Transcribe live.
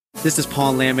This is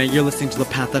Paul Lam, and you're listening to the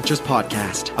Panther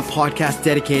podcast, a podcast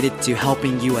dedicated to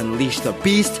helping you unleash the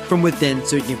beast from within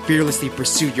so you can fearlessly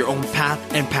pursue your own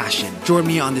path and passion. Join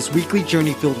me on this weekly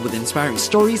journey filled with inspiring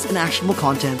stories and actionable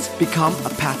contents. Become a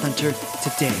path hunter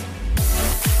today.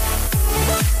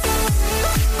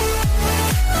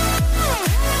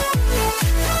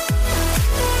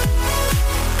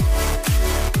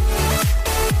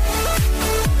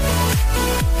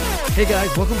 Hey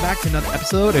guys, welcome back to another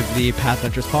episode of the Path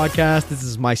Hunters podcast. This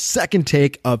is my second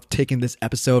take of taking this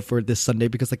episode for this Sunday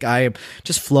because I am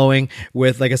just flowing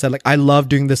with, like I said, I love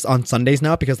doing this on Sundays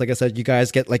now because like I said, you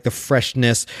guys get the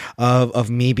freshness of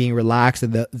me being relaxed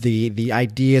and the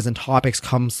ideas and topics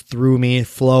comes through me, it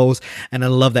flows, and I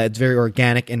love that. It's very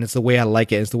organic and it's the way I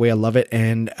like it. It's the way I love it,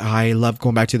 and I love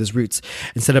going back to those roots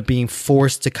instead of being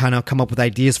forced to kind of come up with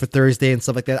ideas for Thursday and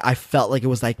stuff like that. I felt like it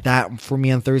was like that for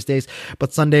me on Thursdays,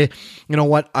 but Sunday, you know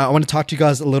what? I want to talk to you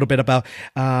guys a little bit about,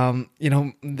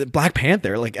 the Black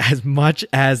Panther. As much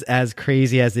as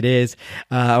crazy as it is,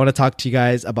 I want to talk to you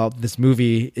guys about this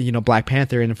movie, Black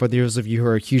Panther. And for those of you who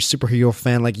are a huge superhero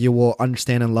fan, you will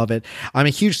understand and love it. I'm a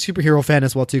huge superhero fan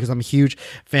as well too, because I'm a huge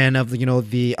fan of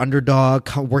the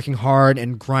underdog working hard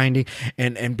and grinding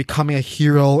and becoming a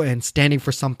hero and standing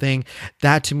for something.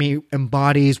 That to me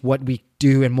embodies what we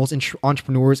do and most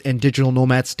entrepreneurs and digital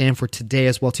nomads stand for today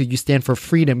as well too. You stand for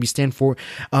freedom. You stand for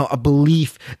a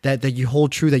belief that you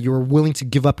hold true, that you're willing to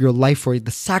give up your life for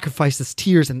the sacrifices,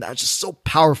 tears, and that's just so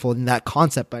powerful in that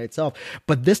concept by itself.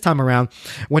 But this time around,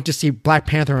 went to see Black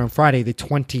Panther on Friday the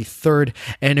 23rd,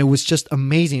 and it was just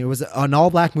amazing. It was an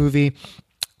all-black movie.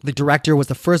 The director was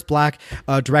the first black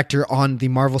director on the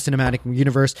Marvel Cinematic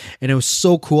Universe, and it was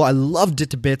so cool. I loved it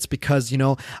to bits because,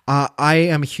 I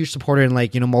am a huge supporter in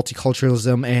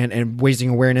multiculturalism and raising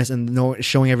awareness and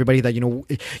showing everybody that,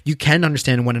 you can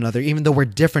understand one another, even though we're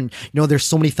different. There's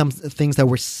so many things that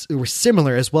were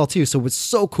similar as well too. So it was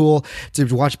so cool to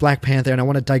watch Black Panther, and I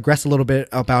want to digress a little bit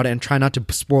about it and try not to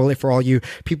spoil it for all you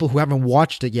people who haven't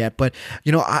watched it yet. But,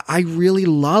 I really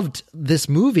loved this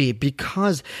movie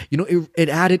because, it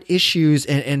added issues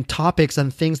and topics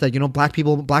and things that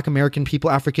Black American people,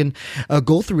 African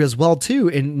go through as well too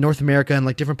in North America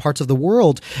and different parts of the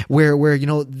world where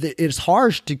it's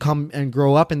harsh to come and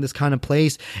grow up in this kind of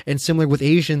place, and similar with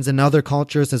Asians and other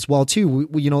cultures as well too.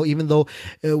 We even though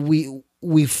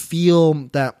we feel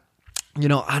that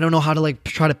I don't know how to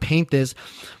try to paint this.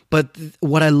 But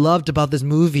what I loved about this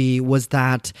movie was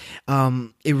that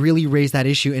it really raised that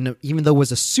issue. And even though it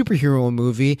was a superhero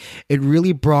movie, it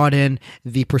really brought in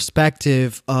the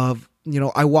perspective of,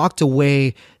 I walked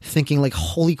away thinking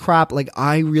holy crap,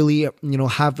 I really,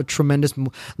 have a tremendous,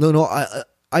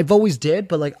 I've always did,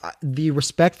 but the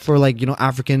respect for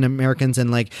African Americans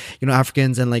and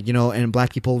Africans and and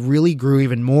Black people really grew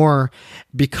even more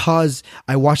because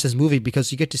I watched this movie, because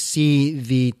you get to see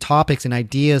the topics and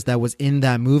ideas that was in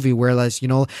that movie. Whereas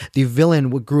the villain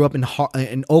grew up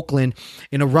in Oakland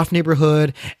in a rough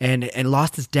neighborhood and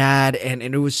lost his dad, and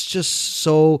it was just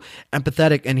so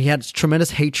empathetic, and he had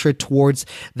tremendous hatred towards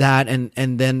that,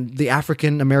 and then the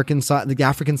African American side, the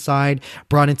African side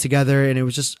brought it together, and it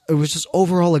was just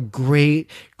overall a great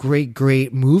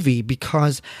movie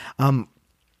because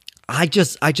I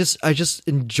just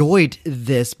enjoyed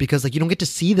this because you don't get to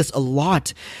see this a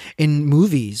lot in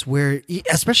movies, where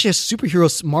especially a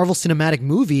superhero Marvel Cinematic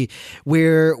movie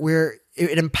where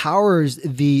it empowers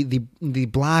the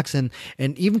blacks and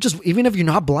even if you're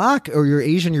not black or you're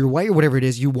Asian, you're white or whatever it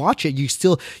is, you watch it, you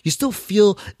still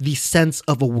feel the sense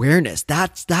of awareness.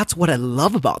 That's what I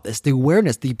love about this. The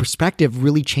awareness, the perspective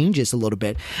really changes a little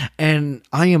bit, and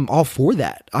I am all for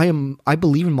that. I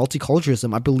believe in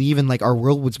multiculturalism. I believe in our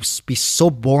world would be so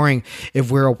boring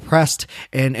if we're oppressed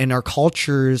and our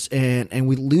cultures and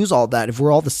we lose all that if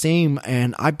we're all the same,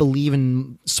 and I believe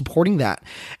in supporting that.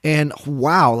 And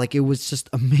wow, it was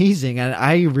just amazing, and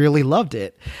I really loved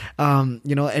it. And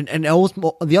it was,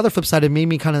 the other flip side, it made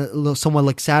me kind of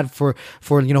somewhat sad for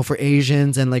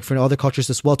Asians and for other cultures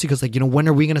as well too, because when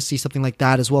are we going to see something like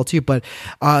that as well too? But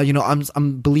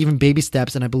I'm believing baby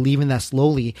steps, and I believe in that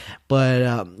slowly. But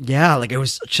it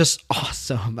was just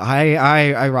awesome.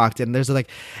 I rocked it, and there's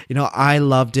I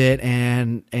loved it,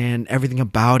 and everything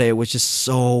about it was just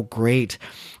so great.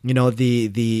 They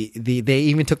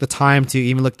even took the time to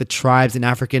even look at the tribes in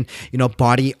African,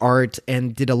 body art,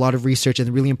 and did a lot of research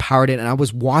and really empowered it. And I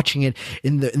was watching it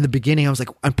in the beginning. I was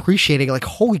appreciating it,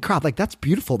 holy crap, that's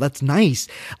beautiful. That's nice.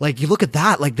 You look at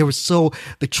that, there was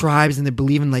the tribes, and they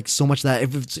believe in so much that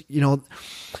if it's,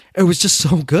 it was just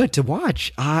so good to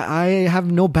watch. I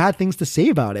have no bad things to say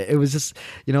about it. It was just,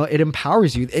 it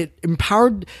empowers you. It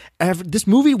empowered. This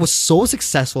movie was so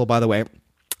successful, by the way.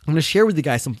 I'm going to share with you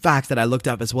guys some facts that I looked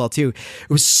up as well too. It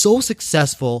was so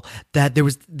successful that there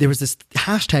was this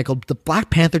hashtag called the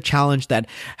Black Panther Challenge that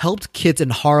helped kids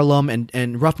in Harlem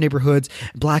and rough neighborhoods,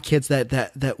 black kids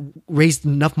that raised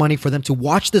enough money for them to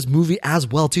watch this movie as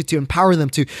well too, to empower them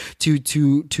to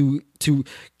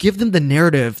give them the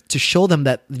narrative, to show them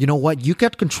that, you know what, you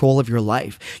got control of your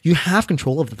life. You have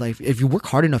control of the life. If you work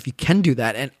hard enough, you can do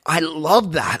that. And I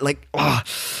love that. Like,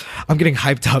 I'm getting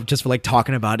hyped up just for like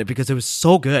talking about it because it was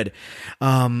so good.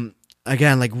 Again,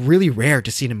 like really rare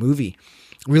to see in a movie.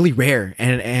 Really rare.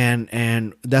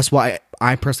 And that's why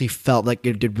I personally felt like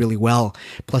it did really well.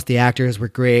 Plus the actors were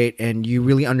great, and you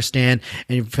really understand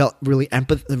and you felt really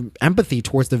empathy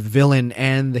towards the villain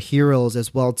and the heroes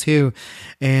as well too.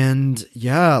 And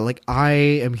yeah, like I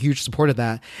am a huge supporter of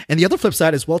that. And the other flip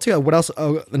side as well too, what else,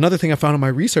 another thing I found in my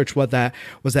research was that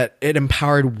it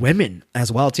empowered women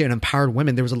as well too. It empowered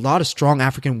women. There was a lot of strong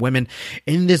African women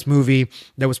in this movie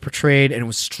that was portrayed, and it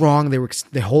was strong.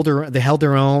 They held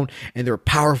their own, and they were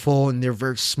powerful, and they're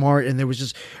very smart, and it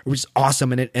was awesome.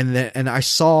 And I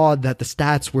saw that the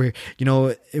stats were, you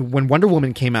know, when Wonder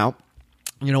Woman came out,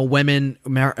 you know, women,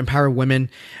 empower women,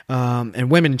 and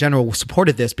women in general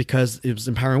supported this because it was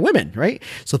empowering women, right?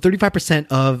 So 35%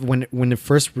 of when it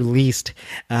first released,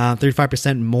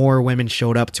 35% more women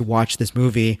showed up to watch this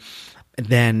movie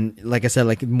than, like I said,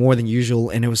 like more than usual.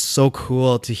 And it was so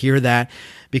cool to hear that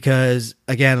because,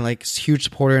 again, like huge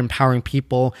supporter, empowering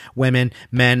people, women,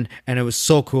 men, and it was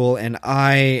so cool. And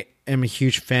I am a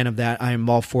huge fan of that. I am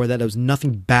all for that. There was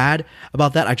nothing bad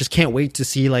about that. I just can't wait to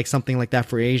see like something like that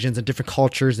for Asians and different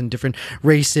cultures and different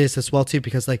races as well too,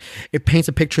 because like it paints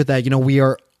a picture that, you know, we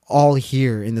are all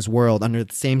here in this world under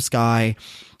the same sky,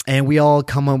 and we all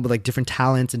come up with like different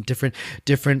talents and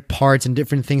different parts and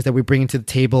different things that we bring to the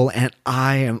table. And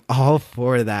I am all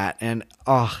for that. And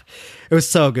it was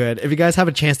so good. If you guys have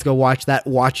a chance to go watch that,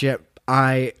 watch it.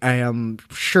 I am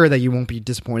sure that you won't be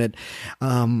disappointed.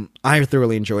 I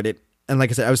thoroughly enjoyed it. And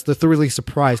like I said, I was thoroughly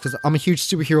surprised because I'm a huge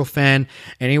superhero fan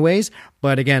anyways.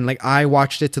 But again, like I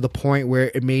watched it to the point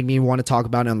where it made me want to talk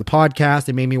about it on the podcast.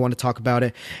 It made me want to talk about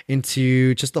it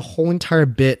into just the whole entire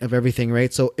bit of everything,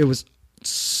 right? So it was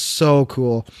so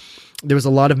cool. There was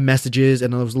a lot of messages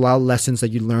and there was a lot of lessons that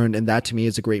you learned, and that to me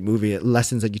is a great movie.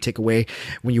 Lessons that you take away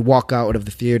when you walk out of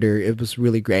the theater. It was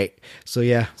really great. So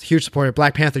yeah, huge supporter.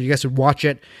 Black Panther, you guys should watch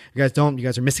it. You guys don't, you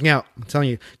guys are missing out. I'm telling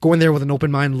you, go in there with an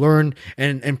open mind, learn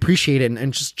and appreciate it,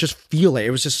 and just feel it.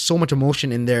 It was just so much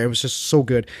emotion in there. It was just so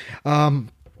good.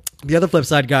 The other flip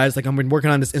side, guys, like I've been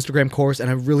working on this Instagram course and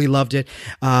I really loved it.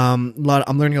 I'm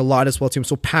learning a lot as well too. I'm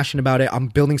so passionate about it. I'm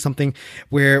building something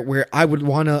where I would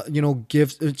want to, you know,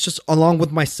 give, it's just along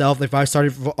with myself. If I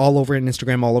started all over in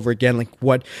Instagram all over again, like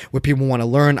what people want to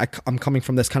learn, I'm coming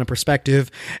from this kind of perspective,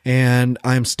 and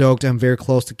I'm stoked. I'm very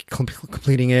close to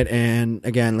completing it. And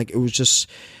again, like it was just,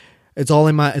 it's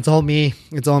all me.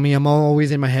 I'm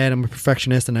always in my head. I'm a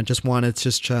perfectionist, and I just want to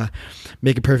just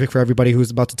make it perfect for everybody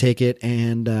who's about to take it.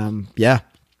 And yeah,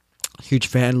 huge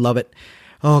fan. Love it.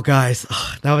 Oh, guys,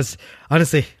 that was,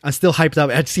 honestly, I'm still hyped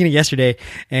up. I'd seen it yesterday,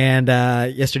 and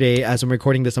yesterday as I'm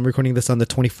recording this on the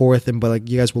 24th, but like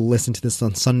you guys will listen to this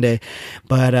on Sunday.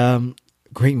 But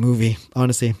great movie,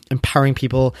 honestly, empowering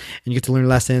people, and you get to learn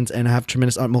lessons, and I have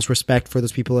tremendous utmost respect for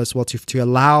those people as well to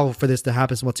allow for this to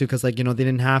happen as well too, because like, you know, they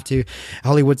didn't have to.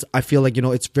 Hollywood's, I feel like, you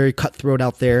know, it's very cutthroat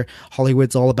out there.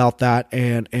 Hollywood's all about that,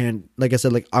 and like I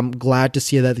said, like I'm glad to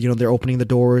see that, you know, they're opening the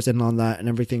doors and on that and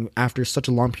everything after such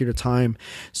a long period of time.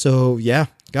 So yeah,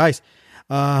 guys,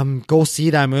 go see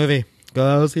that movie.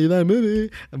 Go see that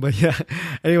movie. But yeah,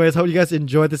 anyways, hope you guys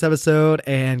enjoyed this episode,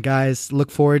 and guys,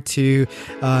 look forward to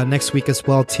next week as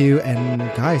well too. And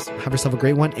guys, have yourself a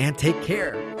great one and take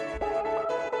care.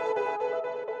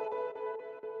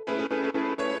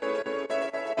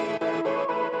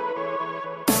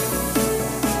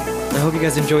 I hope you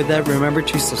guys enjoyed that. Remember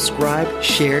to subscribe,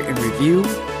 share, and review.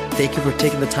 Thank you for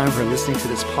taking the time for listening to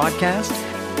this podcast.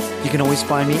 You can always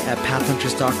find me at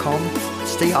pathhunters.com.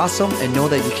 Stay awesome and know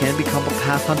that you can become a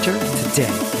path hunter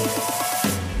today.